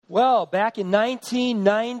Well, back in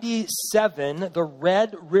 1997, the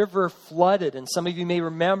Red River flooded, and some of you may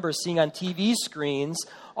remember seeing on TV screens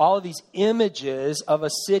all of these images of a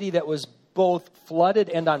city that was both flooded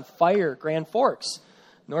and on fire, Grand Forks,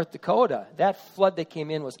 North Dakota. That flood that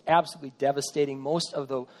came in was absolutely devastating. Most of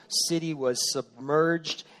the city was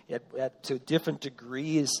submerged to different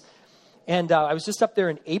degrees. And I was just up there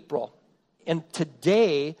in April. And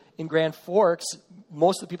today in Grand Forks,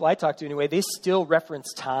 most of the people I talk to anyway, they still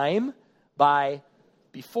reference time by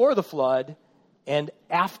before the flood and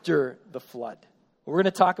after the flood. We're going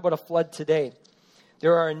to talk about a flood today.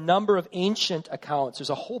 There are a number of ancient accounts, there's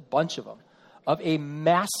a whole bunch of them, of a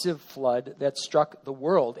massive flood that struck the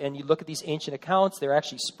world. And you look at these ancient accounts, they're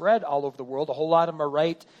actually spread all over the world. A whole lot of them are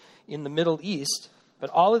right in the Middle East. But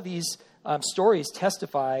all of these stories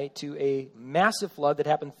testify to a massive flood that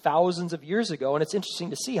happened thousands of years ago, and it's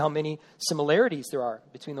interesting to see how many similarities there are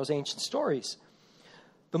between those ancient stories.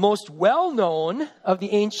 The most well-known of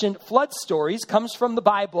the ancient flood stories comes from the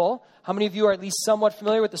Bible. How many of you are at least somewhat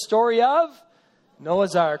familiar with the story of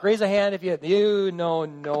Noah's Ark? Raise a hand if you know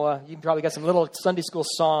Noah. You probably got some little Sunday school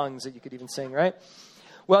songs that you could even sing, right?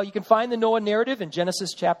 Well, you can find the Noah narrative in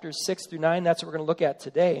Genesis chapters 6 through 9. That's what we're going to look at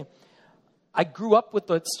today. I grew up with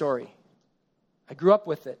that story. I grew up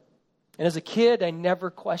with it. And as a kid, I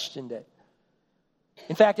never questioned it.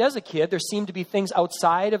 In fact, as a kid, there seemed to be things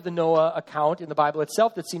outside of the Noah account in the Bible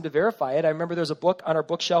itself that seemed to verify it. I remember there was a book on our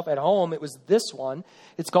bookshelf at home. It was this one.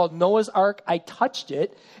 It's called Noah's Ark, I Touched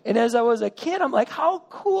It. And as I was a kid, I'm like, how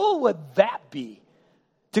cool would that be?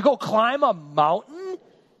 To go climb a mountain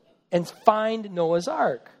and find Noah's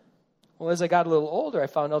Ark. Well, as I got a little older, I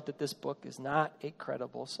found out that this book is not a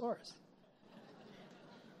credible source.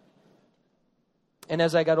 And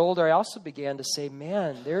as I got older, I also began to say,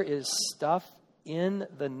 man, there is stuff in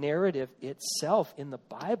the narrative itself, in the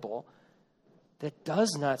Bible, that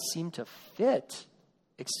does not seem to fit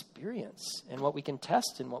experience and what we can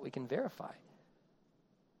test and what we can verify.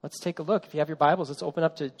 Let's take a look. If you have your Bibles, let's open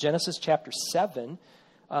up to Genesis chapter 7,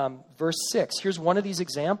 verse 6. Here's one of these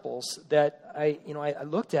examples that I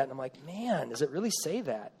looked at, and I'm like, man, does it really say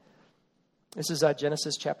that? This is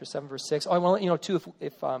Genesis chapter 7, verse 6. Oh, I want to let you know, too,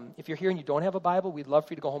 if you're here and you don't have a Bible, we'd love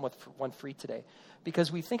for you to go home with one free today.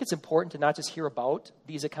 Because we think it's important to not just hear about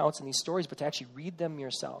these accounts and these stories, but to actually read them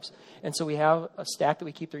yourselves. And so we have a stack that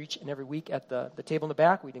we keep there each and every week at the table in the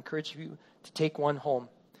back. We'd encourage you to take one home.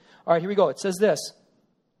 All right, here we go. It says this.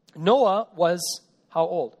 Noah was how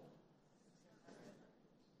old?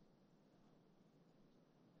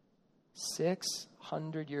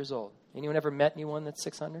 600 years old. Anyone ever met anyone that's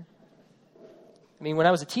 600? I mean, when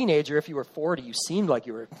I was a teenager, if you were 40, you seemed like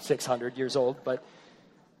you were 600 years old.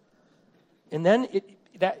 And then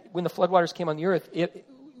when the floodwaters came on the earth,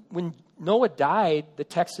 when Noah died, the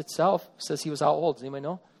text itself says he was how old? Does anybody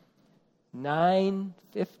know?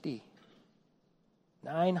 950.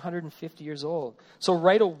 950 years old. So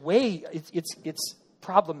right away, it's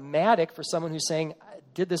problematic for someone who's saying,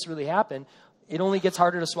 did this really happen? It only gets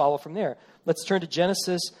harder to swallow from there. Let's turn to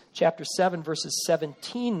Genesis chapter 7, verses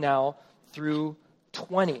 17 now through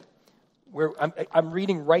 20, where I'm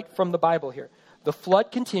reading right from the Bible here. The flood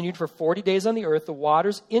continued for 40 days on the earth. The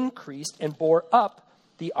waters increased and bore up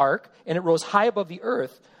the ark, and it rose high above the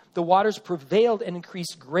earth. The waters prevailed and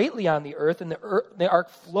increased greatly on the earth, and the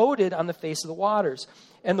ark floated on the face of the waters.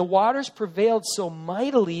 And the waters prevailed so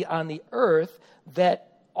mightily on the earth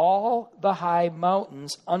that all the high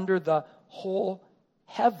mountains under the whole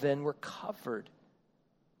heaven were covered.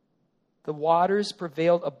 The waters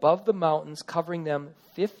prevailed above the mountains, covering them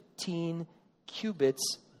 15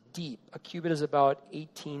 cubits deep. A cubit is about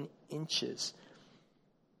 18 inches.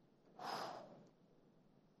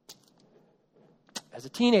 As a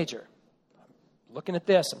teenager, I'm looking at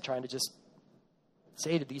this, I'm trying to just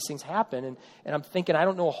say, did these things happen? And I'm thinking, I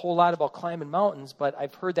don't know a whole lot about climbing mountains, but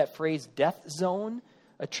I've heard that phrase death zone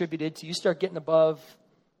attributed to, you start getting above,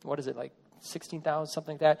 what is it, like 16,000,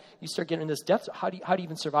 something like that. You start getting in this death zone. How do you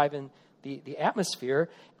even survive in the atmosphere?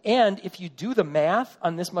 And if you do the math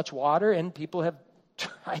on this much water, and people have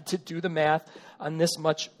tried to do the math on this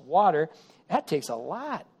much water, that takes a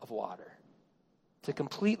lot of water to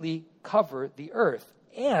completely cover the earth.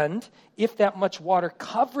 And if that much water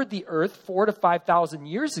covered the earth 4,000 to 5,000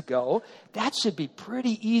 years ago, that should be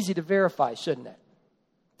pretty easy to verify, shouldn't it?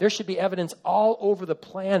 There should be evidence all over the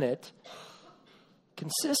planet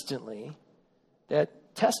consistently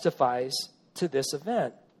that testifies to this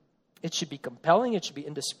event. It should be compelling. It should be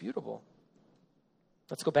indisputable.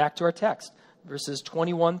 Let's go back to our text, verses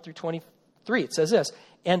 21 through 23. It says this,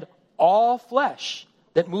 and all flesh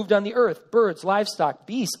that moved on the earth, birds, livestock,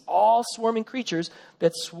 beasts, all swarming creatures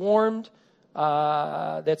that swarmed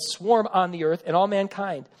that swarm on the earth, and all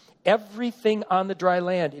mankind. Everything on the dry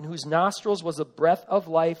land in whose nostrils was the breath of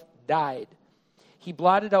life died. He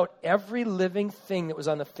blotted out every living thing that was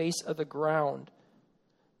on the face of the ground,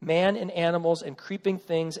 man and animals and creeping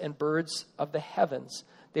things and birds of the heavens.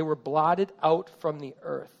 They were blotted out from the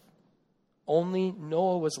earth. Only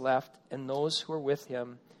Noah was left and those who were with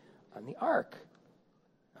him on the ark.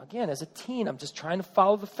 Again, as a teen, I'm just trying to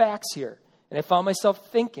follow the facts here. And I found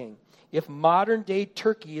myself thinking, if modern day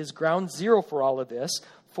Turkey is ground zero for all of this,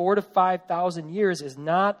 4,000 to 5,000 years is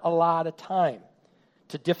not a lot of time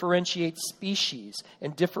to differentiate species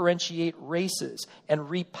and differentiate races and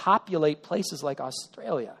repopulate places like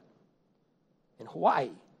Australia and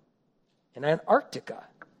Hawaii and Antarctica.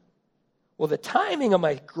 Well, the timing of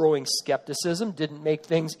my growing skepticism didn't make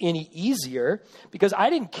things any easier because I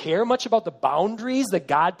didn't care much about the boundaries that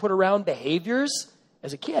God put around behaviors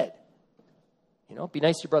as a kid. You know, be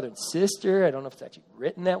nice to your brother and sister. I don't know if it's actually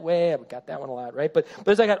written that way. I've got that one a lot, right? But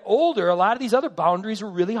as I got older, a lot of these other boundaries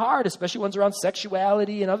were really hard, especially ones around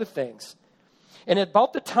sexuality and other things. And at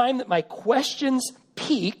about the time that my questions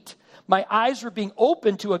peaked, my eyes were being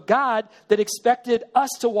opened to a God that expected us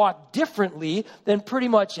to walk differently than pretty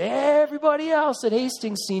much everybody else at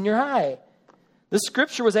Hastings Senior High. The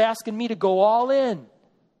scripture was asking me to go all in,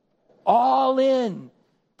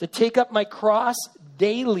 to take up my cross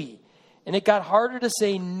daily. And it got harder to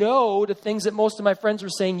say no to things that most of my friends were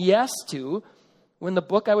saying yes to when the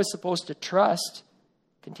book I was supposed to trust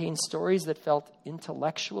contained stories that felt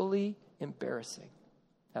intellectually embarrassing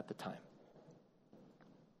at the time.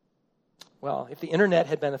 Well, if the internet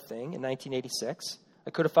had been a thing in 1986,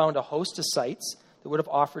 I could have found a host of sites that would have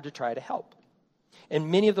offered to try to help.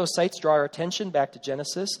 And many of those sites draw our attention back to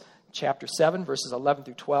Genesis chapter 7, verses 11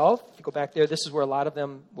 through 12. If you go back there, this is where a lot of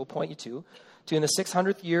them will point you to in the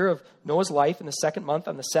 600th year of Noah's life, in the second month,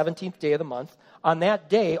 on the 17th day of the month. On that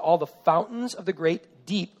day, all the fountains of the great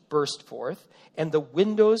deep burst forth, and the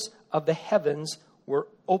windows of the heavens were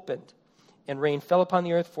opened. And rain fell upon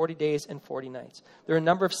the earth 40 days and 40 nights. There are a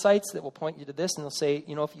number of sites that will point you to this, and they'll say,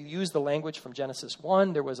 you know, if you use the language from Genesis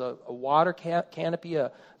 1, there was a water canopy,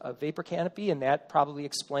 a vapor canopy, and that probably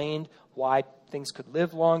explained why things could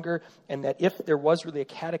live longer, and that if there was really a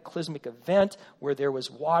cataclysmic event where there was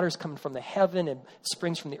waters coming from the heaven and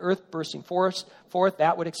springs from the earth bursting forth,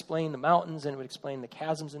 that would explain the mountains, and it would explain the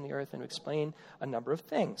chasms in the earth, and it would explain a number of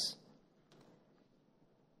things.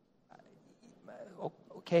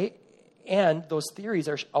 Okay. And those theories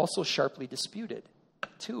are also sharply disputed,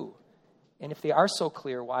 too. And if they are so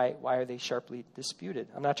clear, why are they sharply disputed?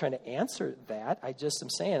 I'm not trying to answer that. I just am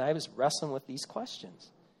saying I was wrestling with these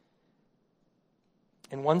questions.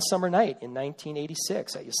 And one summer night in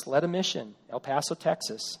 1986, at Ysleta Mission, El Paso,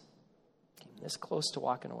 Texas, came this close to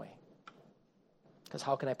walking away. Because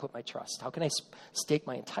how can I put my trust? How can I stake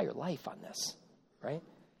my entire life on this, right?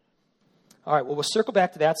 All right, well, we'll circle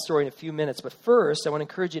back to that story in a few minutes. But first, I want to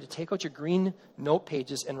encourage you to take out your green note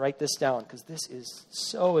pages and write this down, because this is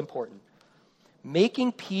so important.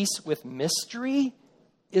 Making peace with mystery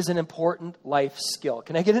is an important life skill.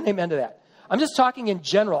 Can I get an amen to that? I'm just talking in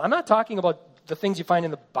general. I'm not talking about the things you find in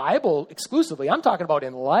the Bible exclusively. I'm talking about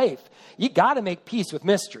in life. You got to make peace with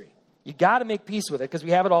mystery. You got to make peace with it, because we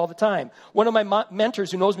have it all the time. One of my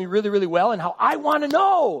mentors who knows me really, really well and how I want to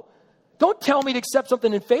know. Don't tell me to accept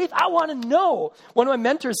something in faith. I want to know. One of my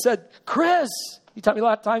mentors said, Chris, he taught me a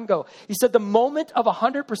lot of time ago. He said, the moment of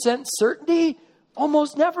 100% certainty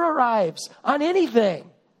almost never arrives on anything.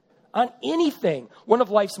 On anything. One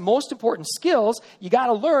of life's most important skills you got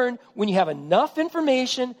to learn when you have enough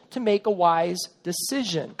information to make a wise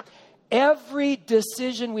decision. Every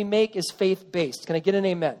decision we make is faith-based. Can I get an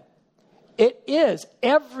amen? It is.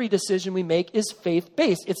 Every decision we make is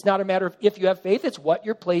faith-based. It's not a matter of if you have faith, it's what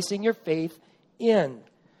you're placing your faith in.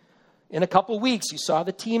 In a couple of weeks, you saw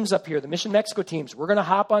the teams up here, the Mission Mexico teams. We're going to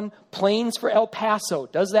hop on planes for El Paso.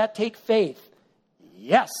 Does that take faith?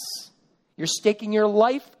 Yes. You're staking your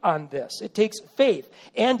life on this. It takes faith.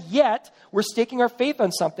 And yet, we're staking our faith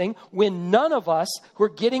on something when none of us who are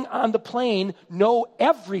getting on the plane know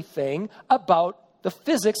everything about the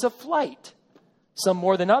physics of flight. Some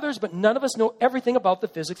more than others, but none of us know everything about the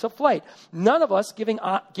physics of flight. None of us getting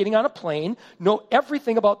on a plane know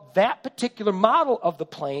everything about that particular model of the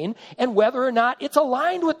plane and whether or not it's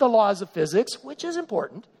aligned with the laws of physics, which is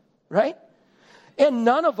important, right? And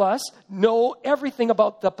none of us know everything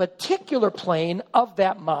about the particular plane of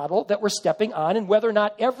that model that we're stepping on and whether or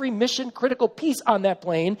not every mission critical piece on that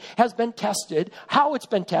plane has been tested, how it's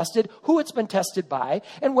been tested, who it's been tested by,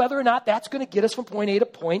 and whether or not that's going to get us from point A to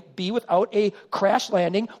point B without a crash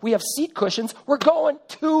landing. We have seat cushions. We're going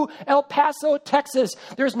to El Paso, Texas.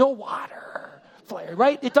 There's no water. flyer,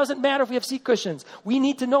 right? It doesn't matter if we have seat cushions. We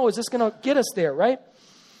need to know, is this going to get us there, right?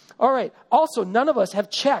 All right. Also, none of us have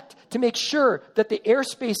checked to make sure that the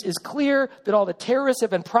airspace is clear, that all the terrorists have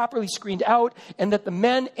been properly screened out, and that the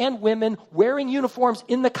men and women wearing uniforms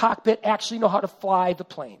in the cockpit actually know how to fly the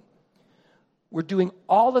plane. We're doing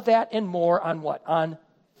all of that and more on what? On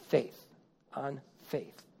faith. On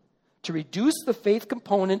faith. To reduce the faith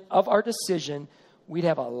component of our decision, we'd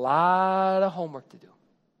have a lot of homework to do.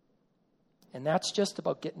 And that's just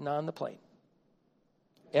about getting on the plane.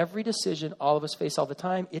 Every decision all of us face all the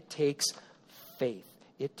time, it takes faith.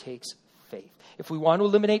 It takes faith. If we want to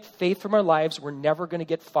eliminate faith from our lives, we're never going to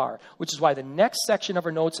get far, which is why the next section of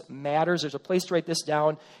our notes matters. There's a place to write this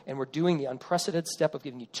down, and we're doing the unprecedented step of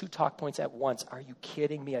giving you 2 talk points at once. Are you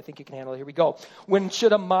kidding me? I think you can handle it. Here we go. When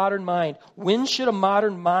should a modern mind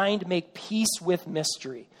make peace with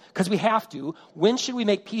mystery? Because we have to. When should we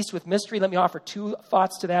make peace with mystery? Let me offer 2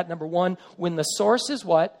 thoughts to that. Number 1, when the source is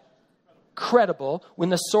what? Credible. When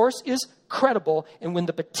the source is credible, and when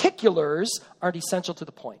the particulars aren't essential to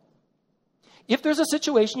the point. If there's a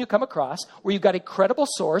situation you come across where you've got a credible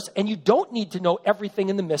source and you don't need to know everything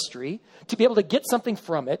in the mystery to be able to get something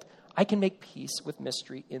from it, I can make peace with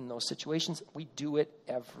mystery in those situations. We do it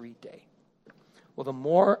every day. Well, the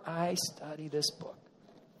more I study this book,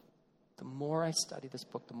 the more I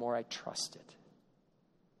trust it.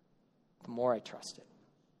 The more I trust it.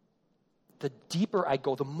 The deeper I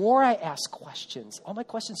go, the more I ask questions. All my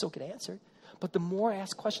questions don't get answered, but the more I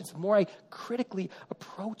ask questions, the more I critically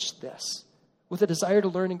approach this with a desire to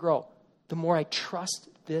learn and grow, the more I trust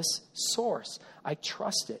this source. I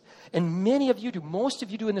trust it. And many of you do, most of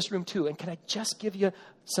you do in this room too. And can I just give you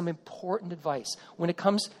some important advice when it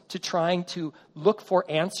comes to trying to look for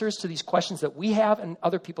answers to these questions that we have and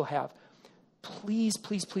other people have? Please,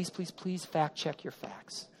 please, please, please, please fact check your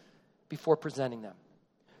facts before presenting them.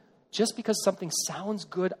 Just because something sounds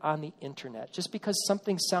good on the internet, just because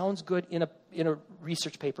something sounds good in a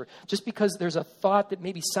research paper, just because there's a thought that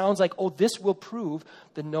maybe sounds like, oh, this will prove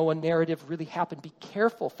the Noah narrative really happened. Be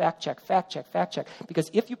careful, fact check. Because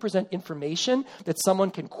if you present information that someone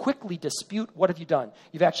can quickly dispute, what have you done?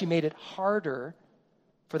 You've actually made it harder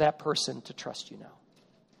for that person to trust you now.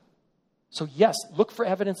 So yes, look for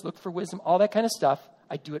evidence, look for wisdom, all that kind of stuff.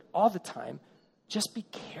 I do it all the time. Just be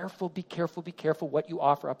careful what you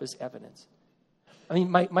offer up as evidence. I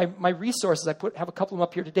mean, my resources, have a couple of them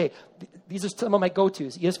up here today. These are some of my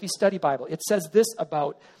go-tos. ESV Study Bible. It says this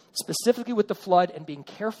about specifically with the flood and being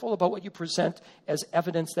careful about what you present as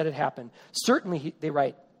evidence that it happened. Certainly, they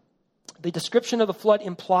write, the description of the flood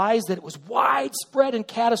implies that it was widespread and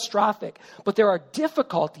catastrophic, but there are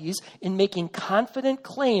difficulties in making confident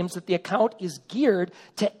claims that the account is geared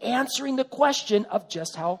to answering the question of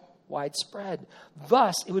just how widespread.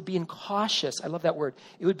 Thus, it would be incautious, I love that word,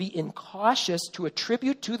 it would be incautious to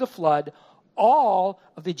attribute to the flood all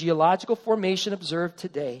of the geological formation observed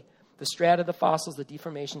today, the strata, the fossils, the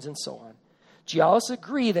deformations, and so on. Geologists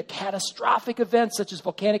agree that catastrophic events such as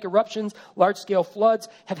volcanic eruptions, large-scale floods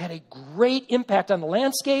have had a great impact on the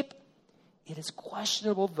landscape. It is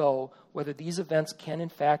questionable, though, whether these events can, in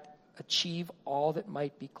fact, achieve all that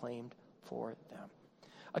might be claimed for them.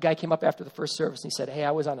 A guy came up after the first service and he said, hey,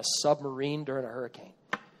 I was on a submarine during a hurricane.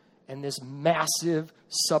 And this massive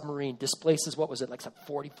submarine displaces, what was it, like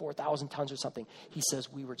 44,000 tons or something. He says,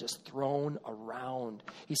 we were just thrown around.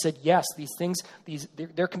 He said, yes, these things,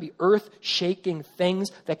 there can be earth-shaking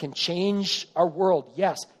things that can change our world,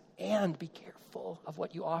 yes. And be careful of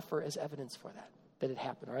what you offer as evidence for that it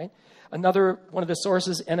happened, right? Another one of the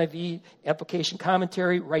sources, NIV Application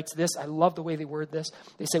Commentary, writes this. I love the way they word this.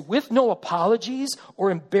 They say, with no apologies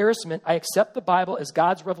or embarrassment, I accept the Bible as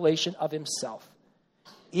God's revelation of himself.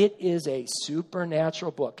 It is a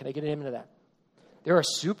supernatural book. Can I get an amen to that? There are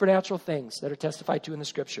supernatural things that are testified to in the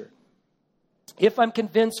Scripture. If I'm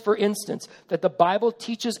convinced, for instance, that the Bible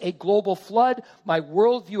teaches a global flood, my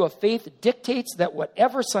worldview of faith dictates that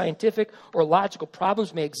whatever scientific or logical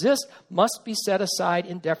problems may exist must be set aside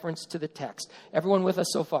in deference to the text. Everyone with us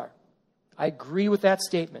so far? I agree with that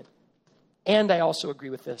statement. And I also agree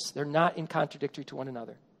with this. They're not in contradictory to one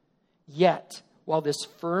another. Yet, while this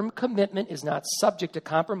firm commitment is not subject to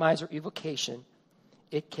compromise or evocation,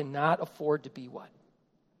 it cannot afford to be what?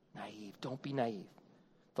 Naive. Don't be naive.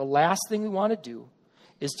 The last thing we want to do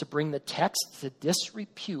is to bring the text to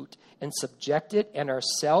disrepute and subject it and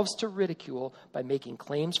ourselves to ridicule by making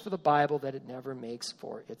claims for the Bible that it never makes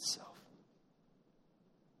for itself.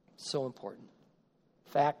 So important.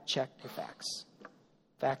 Fact check your facts.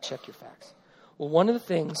 Fact check your facts. Well, one of the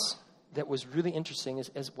things that was really interesting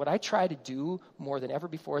is what I try to do more than ever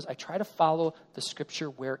before is I try to follow the Scripture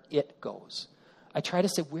where it goes. I try to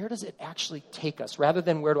say, where does it actually take us? Rather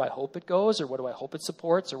than where do I hope it goes or what do I hope it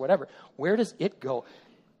supports or whatever. Where does it go?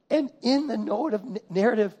 And in the Noah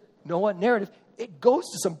narrative, it goes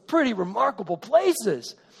to some pretty remarkable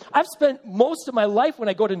places. I've spent most of my life when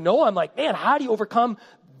I go to Noah, I'm like, man, how do you overcome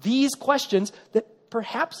these questions that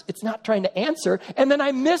perhaps it's not trying to answer? And then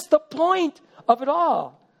I miss the point of it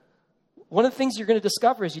all. One of the things you're going to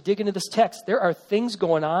discover as you dig into this text, there are things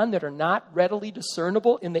going on that are not readily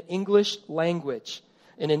discernible in the English language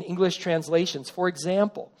and in English translations. For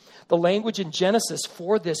example, the language in Genesis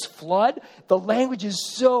for this flood, the language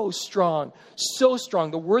is so strong, so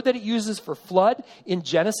strong. The word that it uses for flood in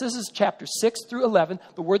Genesis is chapter 6 through 11.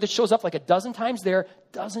 The word that shows up like a dozen times there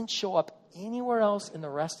doesn't show up anywhere else in the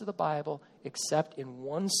rest of the Bible except in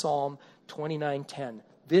one Psalm 29:10.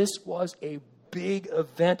 This was a big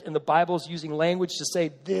event, and the Bible is using language to say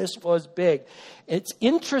this was big. It's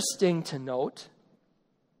interesting to note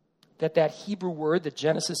that Hebrew word that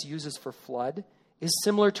Genesis uses for flood is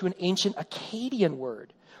similar to an ancient Akkadian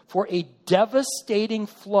word for a devastating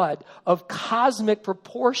flood of cosmic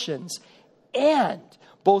proportions. And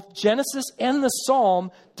both Genesis and the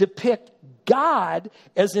Psalm depict God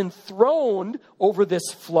as enthroned over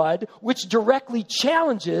this flood, which directly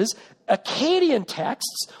challenges Akkadian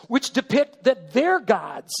texts, which depict that their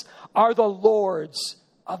gods are the lords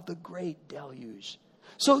of the great deluge.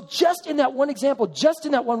 So just in that one example, just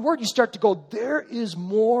in that one word, you start to go, there is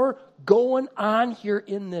more going on here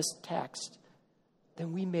in this text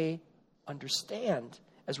than we may understand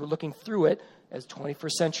as we're looking through it as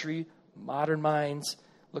 21st century modern minds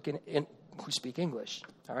looking in who speak English.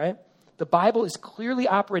 All right? The Bible is clearly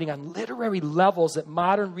operating on literary levels that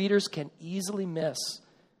modern readers can easily miss.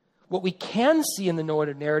 What we can see in the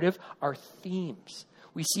Noah narrative are themes.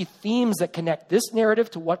 We see themes that connect this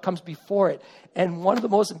narrative to what comes before it. And one of the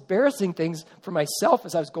most embarrassing things for myself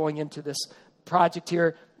as I was going into this project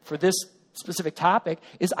here for this specific topic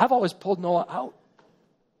is I've always pulled Noah out.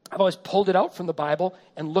 I've always pulled it out from the Bible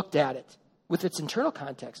and looked at it with its internal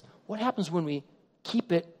context. What happens when we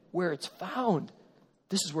keep it where it's found?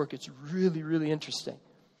 This is where it gets really, really interesting.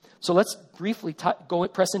 So let's briefly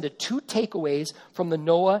press into two takeaways from the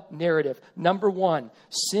Noah narrative. Number one,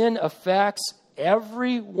 sin affects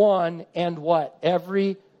everyone and what?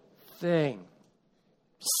 Everything.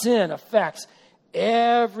 Sin affects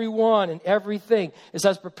everyone and everything. As I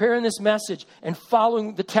was preparing this message and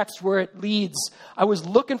following the text where it leads, I was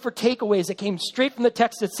looking for takeaways that came straight from the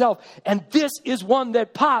text itself. And this is one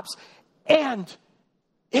that pops. And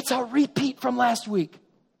it's a repeat from last week.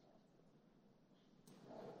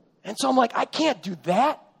 And so I'm like, I can't do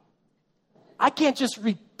that. I can't just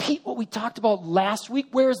repeat what we talked about last week.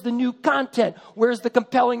 Where's the new content? Where's the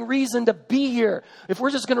compelling reason to be here? If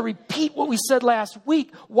we're just going to repeat what we said last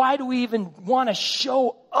week, why do we even want to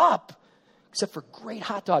show up? Except for great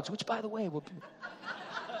hot dogs, which, by the way, will be...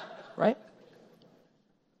 Right?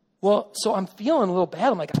 Well, so I'm feeling a little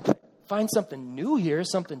bad. I'm like, I gotta find something new here,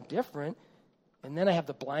 something different. And then I have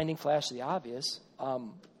the blinding flash of the obvious.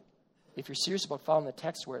 If you're serious about following the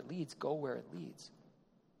text where it leads, go where it leads.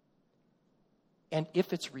 And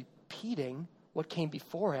if it's repeating what came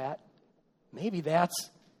before it, maybe that's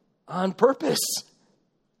on purpose.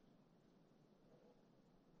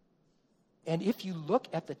 And if you look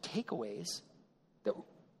at the takeaways that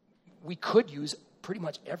we could use pretty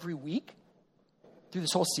much every week through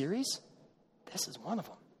this whole series, this is one of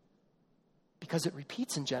them. Because it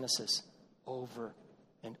repeats in Genesis over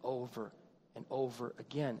and over and over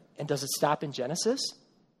again. And does it stop in Genesis?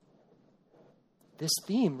 This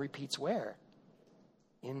theme repeats where?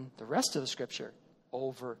 In the rest of the scripture,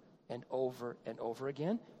 over and over and over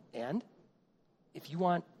again. And if you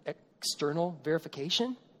want external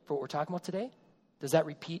verification for what we're talking about today, does that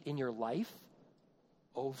repeat in your life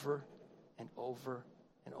over and over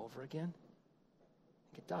and over again?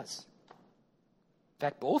 I think it does. In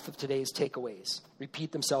fact, both of today's takeaways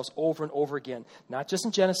repeat themselves over and over again, not just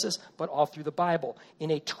in Genesis, but all through the Bible. In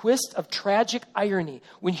a twist of tragic irony,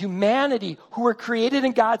 when humanity, who were created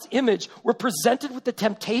in God's image, were presented with the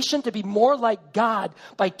temptation to be more like God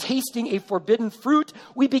by tasting a forbidden fruit,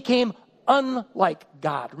 we became unlike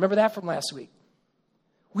God. Remember that from last week?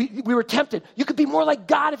 We were tempted. You could be more like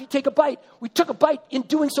God if you take a bite. We took a bite. In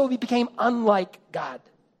doing so, we became unlike God.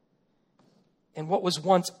 And what was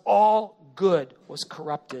once all good was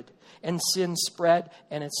corrupted, and sin spread,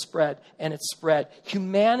 and it spread, and it spread.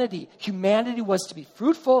 Humanity was to be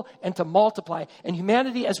fruitful and to multiply. And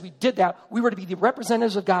humanity, as we did that, we were to be the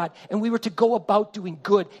representatives of God, and we were to go about doing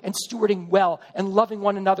good and stewarding well and loving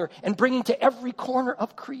one another and bringing to every corner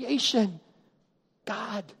of creation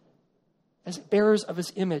God as bearers of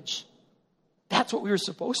his image. That's what we were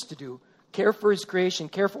supposed to do. care for his creation,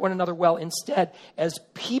 care for one another well. Instead, as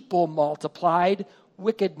people multiplied,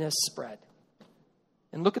 wickedness spread.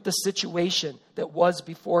 And look at the situation that was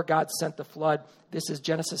before God sent the flood. This is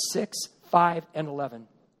Genesis 6, 5, and 11.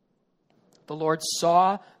 The Lord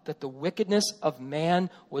saw that the wickedness of man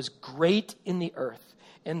was great in the earth,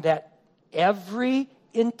 and that every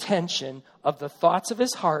intention of the thoughts of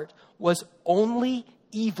his heart was only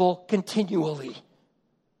evil continually.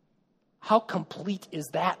 How complete is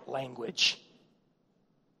that language?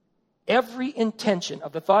 Every intention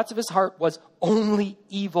of the thoughts of his heart was only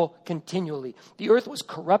evil continually. The earth was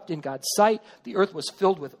corrupt in God's sight. The earth was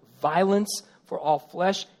filled with violence, for all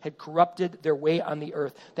flesh had corrupted their way on the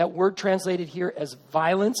earth. That word translated here as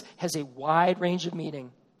violence has a wide range of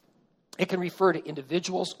meaning. It can refer to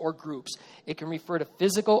individuals or groups. It can refer to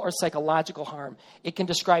physical or psychological harm. It can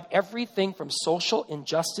describe everything from social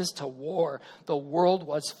injustice to war. The world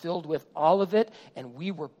was filled with all of it, and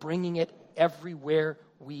we were bringing it everywhere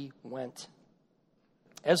we went.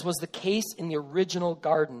 As was the case in the original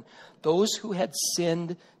garden, those who had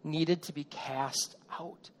sinned needed to be cast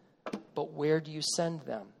out. But where do you send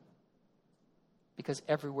them? Because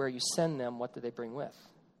everywhere you send them, what do they bring with?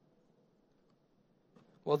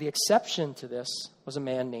 Well, the exception to this was a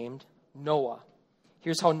man named Noah.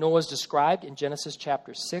 Here's how Noah is described in Genesis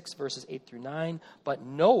chapter 6, verses 8 through 9. But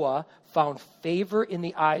Noah found favor in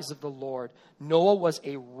the eyes of the Lord. Noah was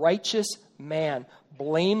a righteous man,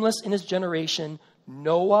 blameless in his generation.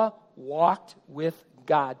 Noah walked with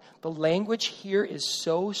God. The language here is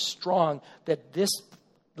so strong that this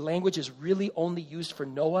language is really only used for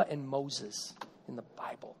Noah and Moses in the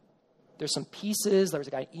Bible. There's some pieces, there was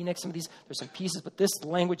a guy Enoch, some of these, there's some pieces, but this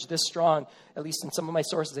language this strong, at least in some of my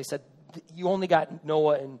sources, they said, you only got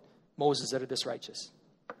Noah and Moses that are this righteous.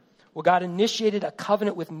 Well, God initiated a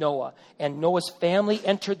covenant with Noah, and Noah's family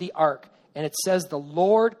entered the ark, and it says the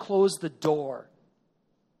Lord closed the door.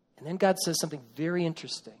 And then God says something very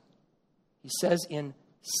interesting. He says in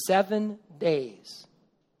 7 days,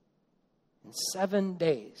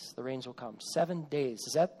 the rains will come. 7 days.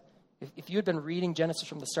 Is that, if you had been reading Genesis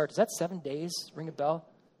from the start, does that 7 days ring a bell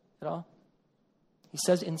at all? He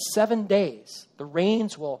says in 7 days, the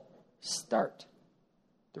rains will start.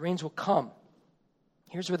 The rains will come.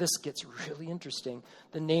 Here's where this gets really interesting.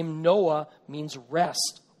 The name Noah means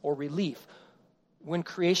rest or relief. When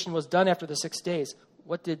creation was done after the 6 days,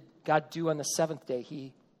 what did God do on the seventh day?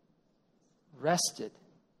 He rested.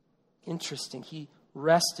 Interesting. He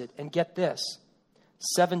rested. And get this,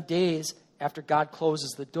 7 days after God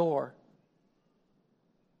closes the door,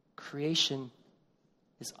 creation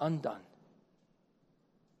is undone.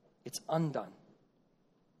 It's undone.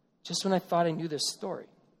 Just when I thought I knew this story,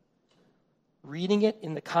 reading it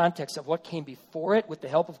in the context of what came before it with the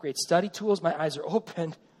help of great study tools, my eyes are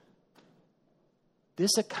opened.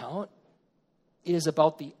 This account is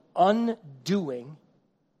about the undoing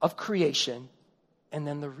of creation and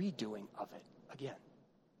then the redoing of it again.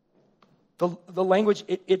 The language,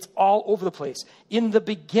 it's all over the place. In the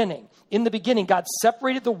beginning, God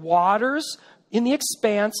separated the waters in the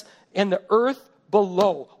expanse and the earth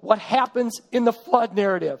below. What happens in the flood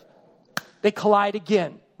narrative? They collide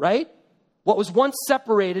again, right? What was once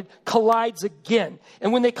separated collides again.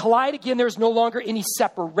 And when they collide again, there's no longer any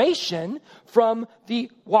separation from the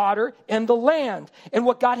water and the land. And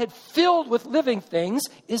what God had filled with living things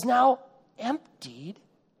is now emptied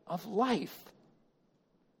of life.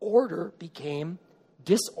 Order became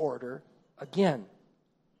disorder again.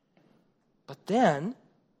 But then,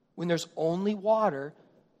 when there's only water,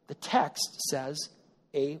 the text says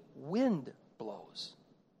a wind blows.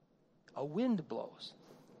 A wind blows.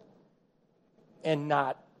 And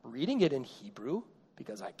not reading it in Hebrew,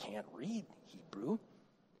 because I can't read Hebrew,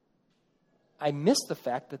 I missed the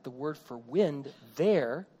fact that the word for wind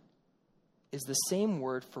there is the same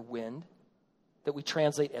word for wind that we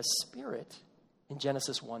translate as spirit in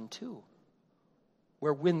Genesis 1:2,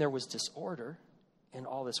 where when there was disorder and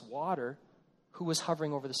all this water, who was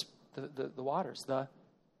hovering over the waters? The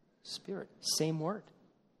Spirit. Same word.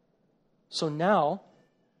 So now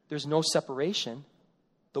there's no separation.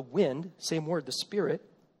 The wind, same word, the Spirit,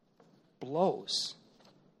 blows.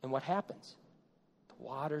 And what happens? The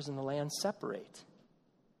waters and the land separate.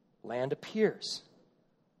 Land appears.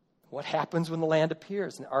 What happens when the land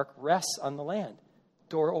appears and the ark rests on the land?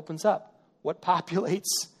 Door opens up. What populates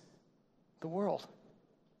the world?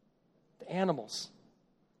 The animals.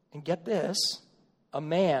 And get this, a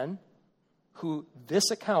man who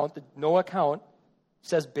this account, the Noah account,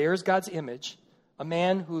 says bears God's image, a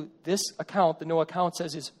man who this account, the Noah account,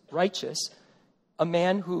 says is righteous, a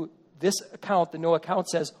man who this account, the Noah account,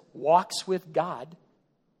 says walks with God,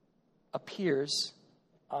 appears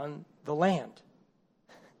on the land.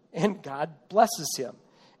 And God blesses him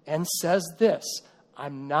and says this.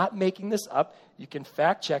 I'm not making this up. You can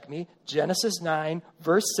fact check me. Genesis 9,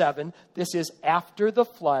 verse 7. This is after the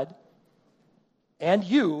flood. And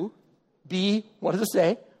you be, what does it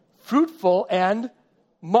say? Fruitful and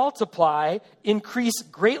multiply, increase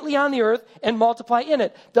greatly on the earth, and multiply in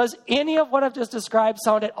it. Does any of what I've just described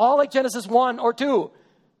sound at all like Genesis 1 or 2?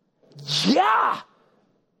 Yeah!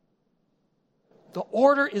 The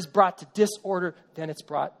order is brought to disorder, then it's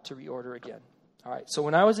brought to reorder again. All right, so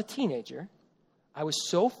when I was a teenager, I was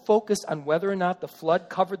so focused on whether or not the flood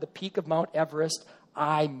covered the peak of Mount Everest,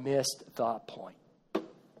 I missed the point.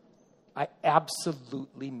 I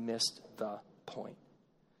absolutely missed the point.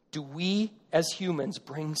 Do we, as humans,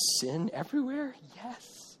 bring sin everywhere?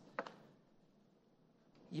 Yes.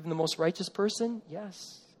 Even the most righteous person? Yes.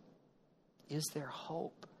 Is there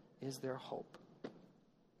hope? Is there hope?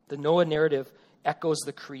 The Noah narrative echoes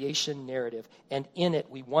the creation narrative. And in it,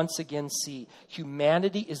 we once again see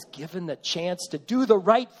humanity is given the chance to do the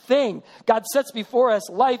right thing. God sets before us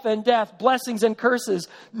life and death, blessings and curses.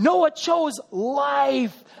 Noah chose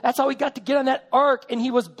life. That's how he got to get on that ark, and he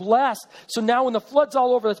was blessed. So now when the flood's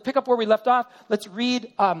all over, let's pick up where we left off. Let's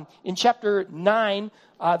read in chapter 9.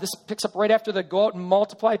 This picks up right after the go out and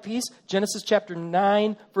multiply piece. Genesis chapter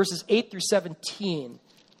 9, verses 8 through 17.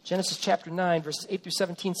 Genesis chapter 9, verses 8 through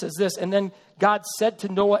 17 says this, and then God said to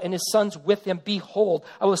Noah and his sons with him, behold,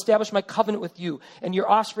 I will establish my covenant with you and your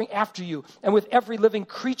offspring after you, and with every living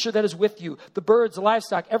creature that is with you, the birds, the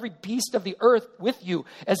livestock, every beast of the earth with you,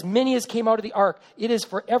 as many as came out of the ark. It is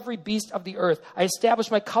for every beast of the earth. I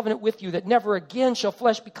establish my covenant with you that never again shall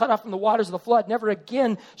flesh be cut off from the waters of the flood. Never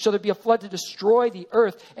again shall there be a flood to destroy the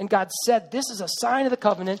earth. And God said, this is a sign of the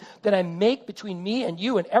covenant that I make between me and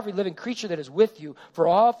you and every living creature that is with you for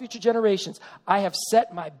all future generations. I have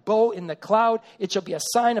set my bow in the cloud. It shall be a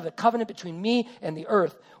sign of the covenant between me and the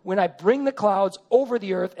earth. When I bring the clouds over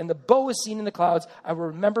the earth and the bow is seen in the clouds, I will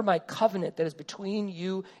remember my covenant that is between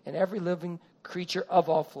you and every living creature of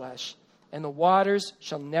all flesh. And the waters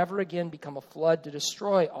shall never again become a flood to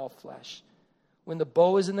destroy all flesh. When the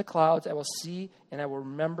bow is in the clouds, I will see and I will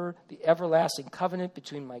remember the everlasting covenant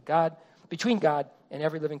between God and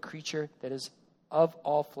every living creature that is of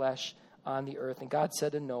all flesh on the earth. And God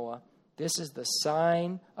said to Noah, this is the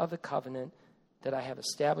sign of the covenant that I have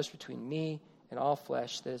established between me and all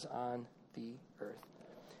flesh that is on the earth.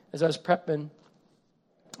 As I was prepping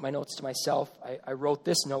my notes to myself, I wrote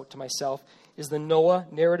this note to myself. Is the Noah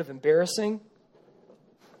narrative embarrassing?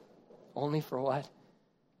 Only for what?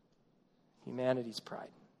 Humanity's pride.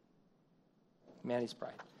 Humanity's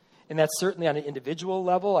pride. And that's certainly on an individual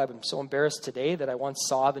level. I'm so embarrassed today that I once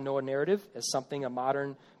saw the Noah narrative as something a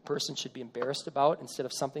modern person should be embarrassed about instead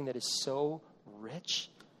of something that is so rich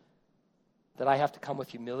that I have to come with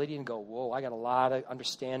humility and go, whoa, I got a lot of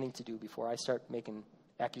understanding to do before I start making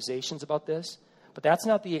accusations about this. But that's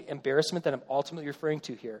not the embarrassment that I'm ultimately referring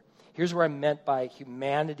to here. Here's where I'm meant by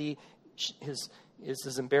humanity is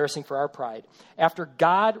embarrassing for our pride. After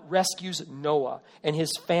God rescues Noah and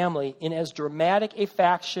his family in as dramatic a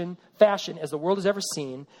fashion as the world has ever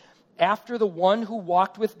seen, after the one who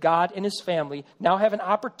walked with God and his family now have an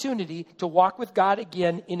opportunity to walk with God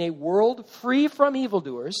again in a world free from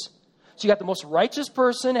evildoers. So you got the most righteous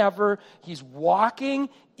person ever. He's walking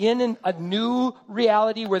in a new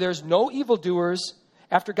reality where there's no evildoers.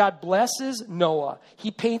 After God blesses Noah,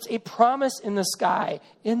 he paints a promise in the sky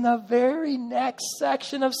in the very next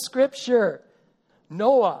section of Scripture.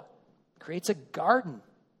 Noah creates a garden,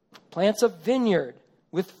 plants a vineyard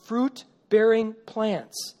with fruit-bearing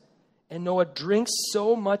plants. And Noah drinks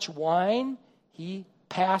so much wine, he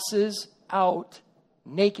passes out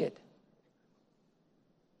naked.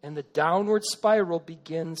 And the downward spiral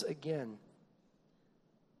begins again.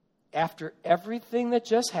 After everything that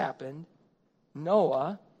just happened,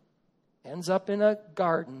 Noah ends up in a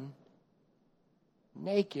garden,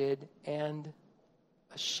 naked and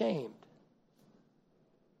ashamed.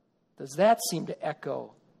 Does that seem to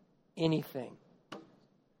echo anything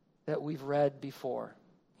that we've read before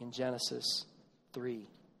in Genesis 3?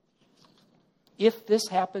 If this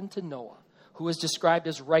happened to Noah, who is described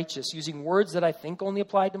as righteous, using words that I think only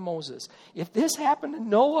applied to Moses. If this happened to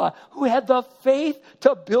Noah, who had the faith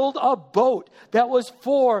to build a boat that was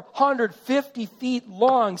 450 feet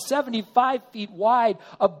long, 75 feet wide,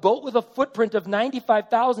 a boat with a footprint of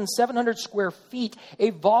 95,700 square feet,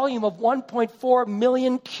 a volume of 1.4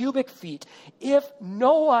 million cubic feet. If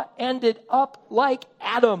Noah ended up like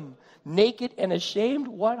Adam, naked and ashamed,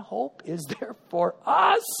 what hope is there for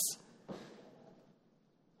us?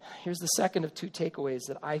 Here's the second of two takeaways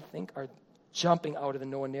that I think are jumping out of the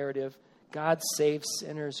Noah narrative. God saves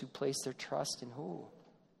sinners who place their trust in who?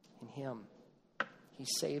 In him. He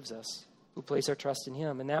saves us who place our trust in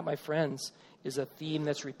him. And that, my friends, is a theme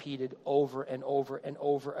that's repeated over and over and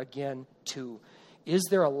over again too. Is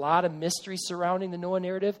there a lot of mystery surrounding the Noah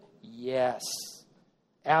narrative? Yes,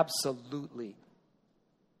 absolutely.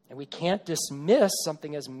 And we can't dismiss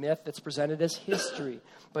something as myth that's presented as history.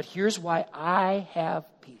 But here's why I have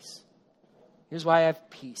peace. Here's why I have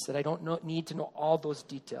peace, that I don't need to know all those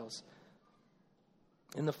details.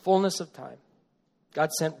 In the fullness of time,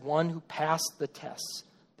 God sent one who passed the tests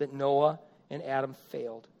that Noah and Adam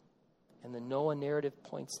failed. And the Noah narrative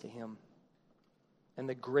points to him. And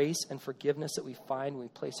the grace and forgiveness that we find when we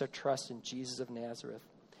place our trust in Jesus of Nazareth.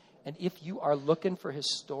 And if you are looking for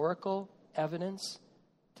historical evidence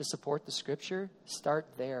to support the scripture, start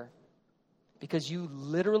there. Because you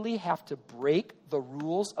literally have to break the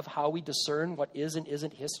rules of how we discern what is and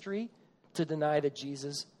isn't history to deny that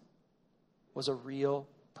Jesus was a real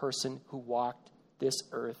person who walked this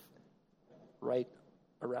earth right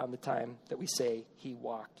around the time that we say he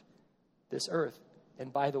walked this earth.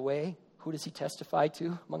 And by the way, who does he testify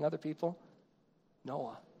to among other people?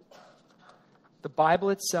 Noah. The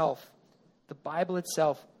Bible itself,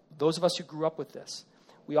 those of us who grew up with this,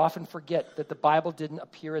 we often forget that the Bible didn't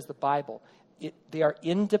appear as the Bible. They are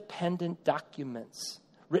independent documents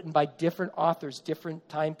written by different authors, different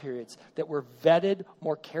time periods, that were vetted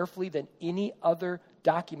more carefully than any other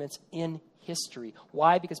documents in history.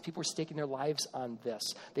 Why? Because people were staking their lives on this.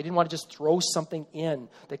 They didn't want to just throw something in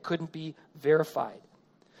that couldn't be verified.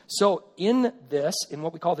 So in this, in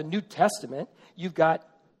what we call the New Testament, you've got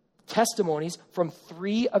testimonies from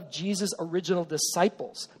 3 of Jesus' original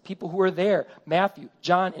disciples, people who were there, Matthew,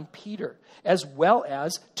 John, and Peter, as well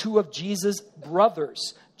as 2 of Jesus'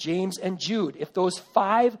 brothers, James and Jude. If those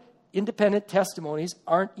 5 independent testimonies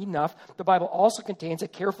aren't enough, the Bible also contains a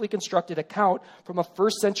carefully constructed account from a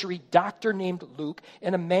first-century doctor named Luke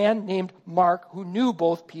and a man named Mark who knew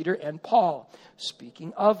both Peter and Paul.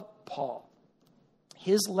 Speaking of Paul,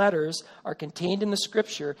 his letters are contained in the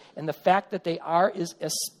scripture, and the fact that they are is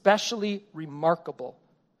especially remarkable.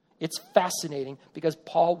 It's fascinating because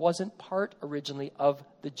Paul wasn't part originally of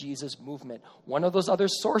the Jesus movement. One of those other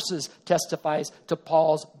sources testifies to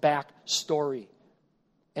Paul's backstory.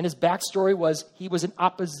 And his backstory was he was in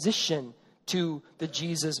opposition to the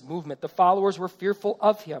Jesus movement. The followers were fearful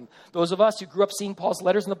of him. Those of us who grew up seeing Paul's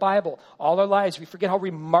letters in the Bible all our lives, we forget how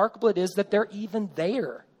remarkable it is that they're even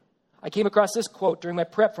there. I came across this quote during my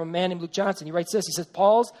prep from a man named Luke Johnson. He writes this. He says,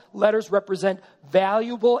 Paul's letters represent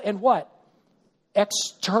valuable and what?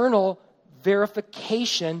 External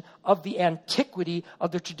verification of the antiquity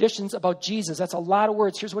of the traditions about Jesus. That's a lot of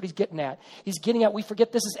words. Here's what he's getting at. He's getting at, we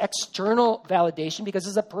forget this is external validation because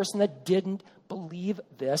this is a person that didn't believe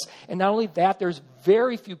this. And not only that, there's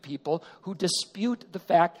very few people who dispute the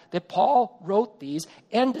fact that Paul wrote these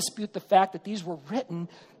and dispute the fact that these were written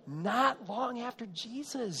not long after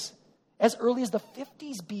Jesus, as early as the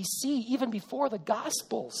 50s BC, even before the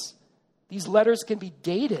Gospels. These letters can be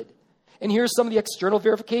dated. And here's some of the external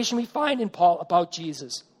verification we find in Paul about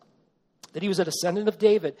Jesus. That he was a descendant of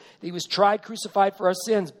David. That he was tried, crucified for our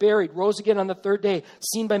sins, buried, rose again on the 3rd day,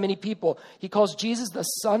 seen by many people. He calls Jesus the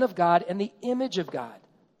Son of God and the image of God.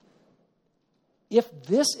 If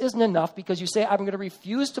this isn't enough because you say, I'm going to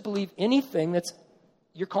refuse to believe anything that's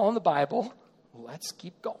you're calling the Bible, let's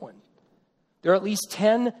keep going. There are at least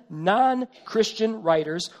 10 non-Christian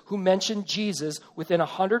writers who mention Jesus within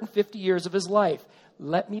 150 years of his life.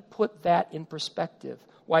 Let me put that in perspective,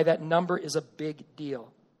 why that number is a big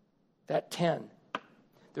deal. That 10.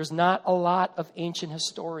 There's not a lot of ancient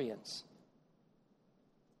historians.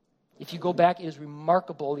 If you go back, it is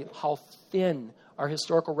remarkable how thin our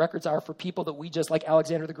historical records are for people that we just, like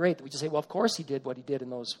Alexander the Great, that we just say, well, of course he did what he did in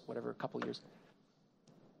those, a couple of years.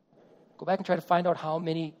 Go back and try to find out how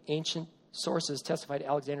many ancient sources testified to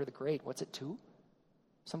Alexander the Great. What's it, 2?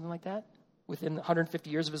 Something like that? Within 150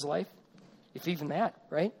 years of his life? If even that,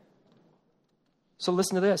 right? So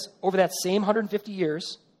listen to this. Over that same 150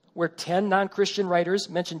 years, where 10 non-Christian writers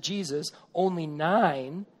mention Jesus, only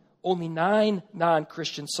nine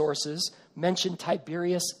non-Christian sources mention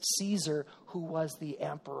Tiberius Caesar, who was the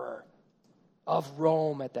emperor of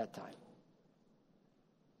Rome at that time.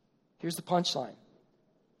 Here's the punchline.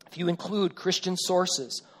 If you include Christian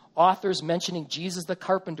sources, authors mentioning Jesus the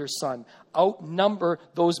carpenter's son outnumber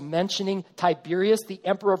those mentioning Tiberius, the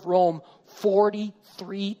emperor of Rome, 43-10.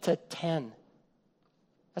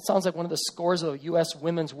 That sounds like one of the scores of a U.S.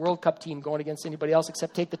 Women's World Cup team going against anybody else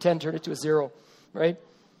except take the 10, turn it to a 0, right?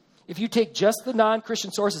 If you take just the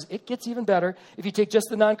non-Christian sources, it gets even better. If you take just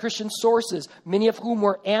the non-Christian sources, many of whom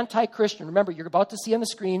were anti-Christian, remember, you're about to see on the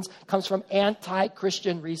screens, comes from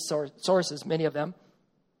anti-Christian sources, many of them.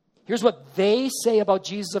 Here's what they say about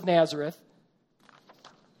Jesus of Nazareth.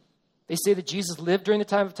 They say that Jesus lived during the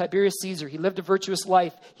time of Tiberius Caesar. He lived a virtuous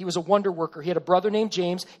life. He was a wonder worker. He had a brother named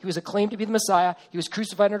James. He was acclaimed to be the Messiah. He was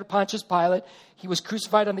crucified under Pontius Pilate. He was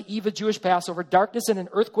crucified on the eve of Jewish Passover. Darkness and an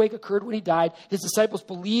earthquake occurred when he died. His disciples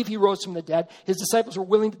believe he rose from the dead. His disciples were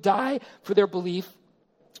willing to die for their belief.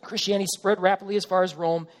 Christianity spread rapidly as far as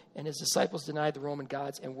Rome, and his disciples denied the Roman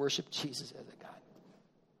gods and worshiped Jesus as a god.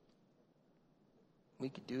 We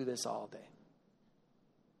could do this all day.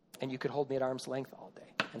 And you could hold me at arm's length all day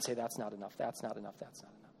and say, that's not enough, that's not enough, that's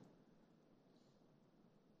not enough.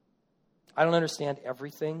 I don't understand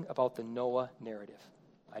everything about the Noah narrative.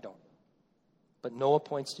 I don't. But Noah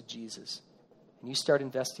points to Jesus. And you start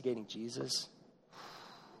investigating Jesus,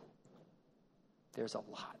 there's a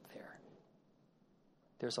lot there.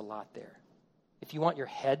 There's a lot there. If you want your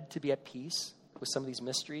head to be at peace with some of these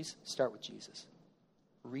mysteries, start with Jesus.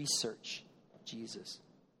 Research Jesus.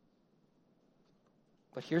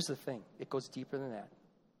 But here's the thing. It goes deeper than that.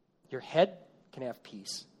 Your head can have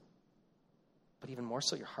peace, but even more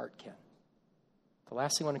so your heart can. The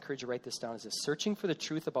last thing I want to encourage you to write this down is this. Searching for the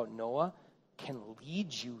truth about Noah can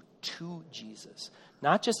lead you to Jesus.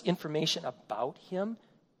 Not just information about him.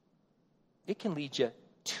 It can lead you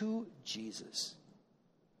to Jesus.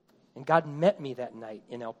 And God met me that night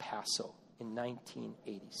in El Paso in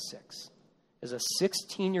 1986. As a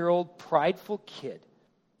 16-year-old prideful kid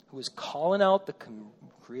who was calling out the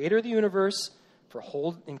creator of the universe for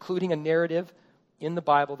including a narrative in the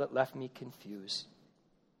Bible that left me confused.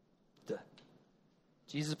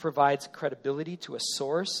 Jesus provides credibility to a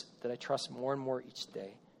source that I trust more and more each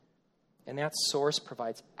day. And that source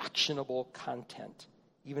provides actionable content,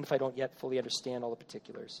 even if I don't yet fully understand all the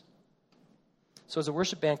particulars. So as the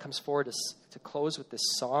worship band comes forward to close with this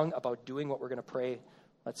song about doing what we're going to pray,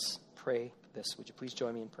 let's pray this. Would you please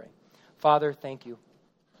join me in praying? Father, thank you.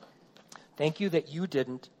 Thank you that you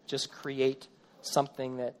didn't just create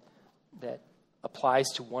something that applies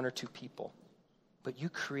to one or two people, but you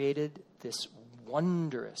created this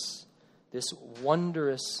wondrous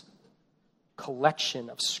collection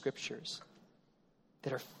of scriptures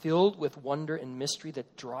that are filled with wonder and mystery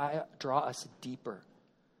that draw us deeper.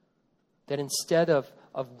 That instead of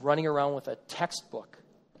running around with a textbook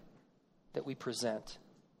that we present,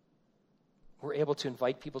 we're able to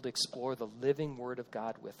invite people to explore the living Word of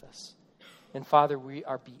God with us. And Father, we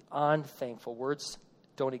are beyond thankful. Words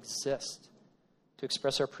don't exist to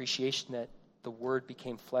express our appreciation that the Word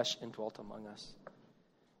became flesh and dwelt among us.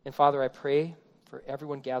 And Father, I pray for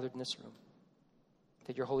everyone gathered in this room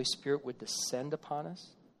that your Holy Spirit would descend upon us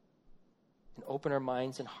and open our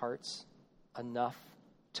minds and hearts enough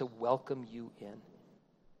to welcome you in,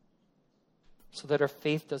 so that our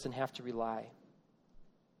faith doesn't have to rely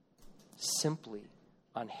simply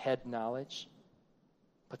on head knowledge,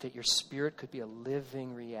 but that your Spirit could be a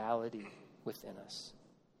living reality within us.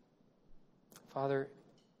 Father,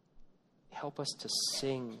 help us to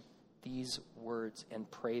sing these words and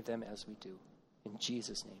pray them as we do. In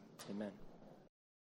Jesus' name, amen.